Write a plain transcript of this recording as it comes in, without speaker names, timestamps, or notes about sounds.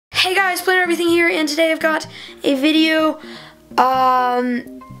Hey guys, Planner Everything here, and today I've got a video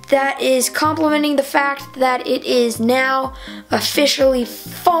that is complimenting the fact that it is now officially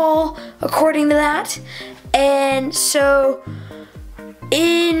fall, according to that. And so,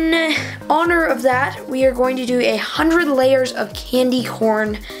 in honor of that, we are going to do 100 layers of candy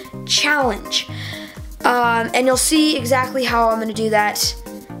corn challenge. And you'll see exactly how I'm going to do that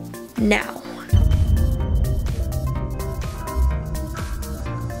now.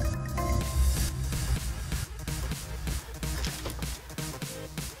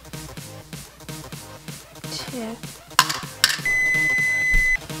 Yeah.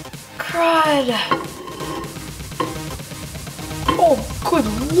 Crud. Oh, good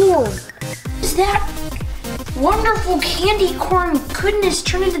lord. Is that wonderful candy corn goodness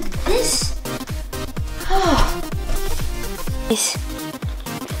turn into this? Oh.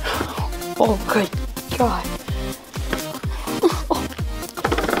 Oh, good God. Oh.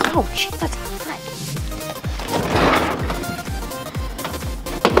 Ouch, that's hot.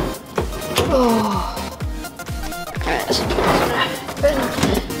 Oh. Alright, so I'm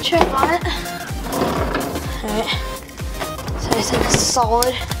gonna check on it. Alright. So I think it's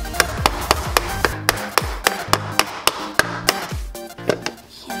solid.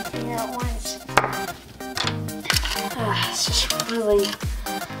 Can't figure out why it's just really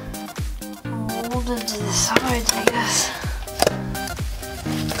molded to the sides, I guess.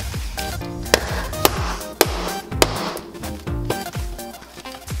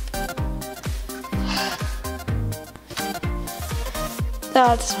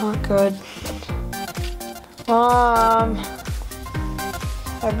 That's not good. I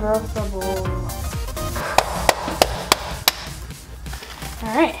broke the bowl.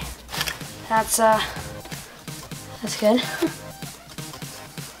 Alright. That's good.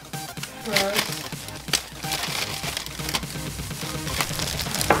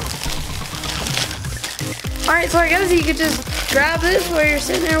 Alright, so I guess you could just grab this while you're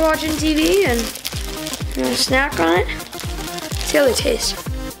sitting there watching TV and snack on it. See how they taste.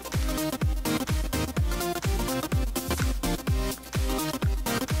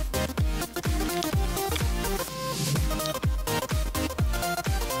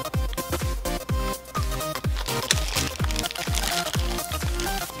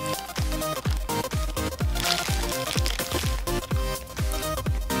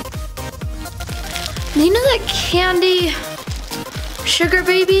 You know that candy sugar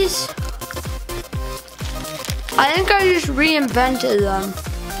babies? I think I just reinvented them.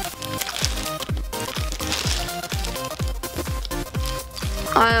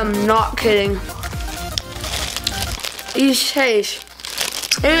 I am not kidding. These taste.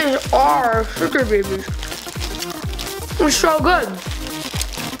 These are sugar babies. It's so good.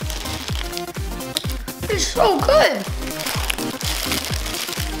 It's so good.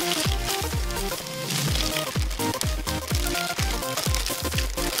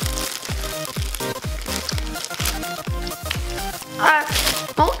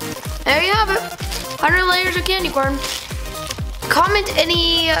 Well, there you have it. 100 layers of candy corn. Comment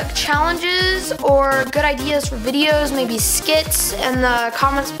any challenges or good ideas for videos, maybe skits, in the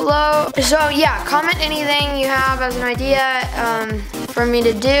comments below. So yeah, comment anything you have as an idea for me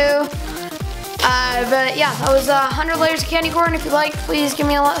to do. But yeah, that was 100 layers of candy corn. If you liked, please give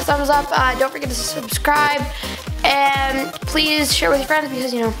me a thumbs up. Don't forget to subscribe. And please share with your friends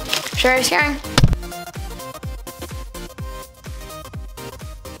because, you know, sharing is caring.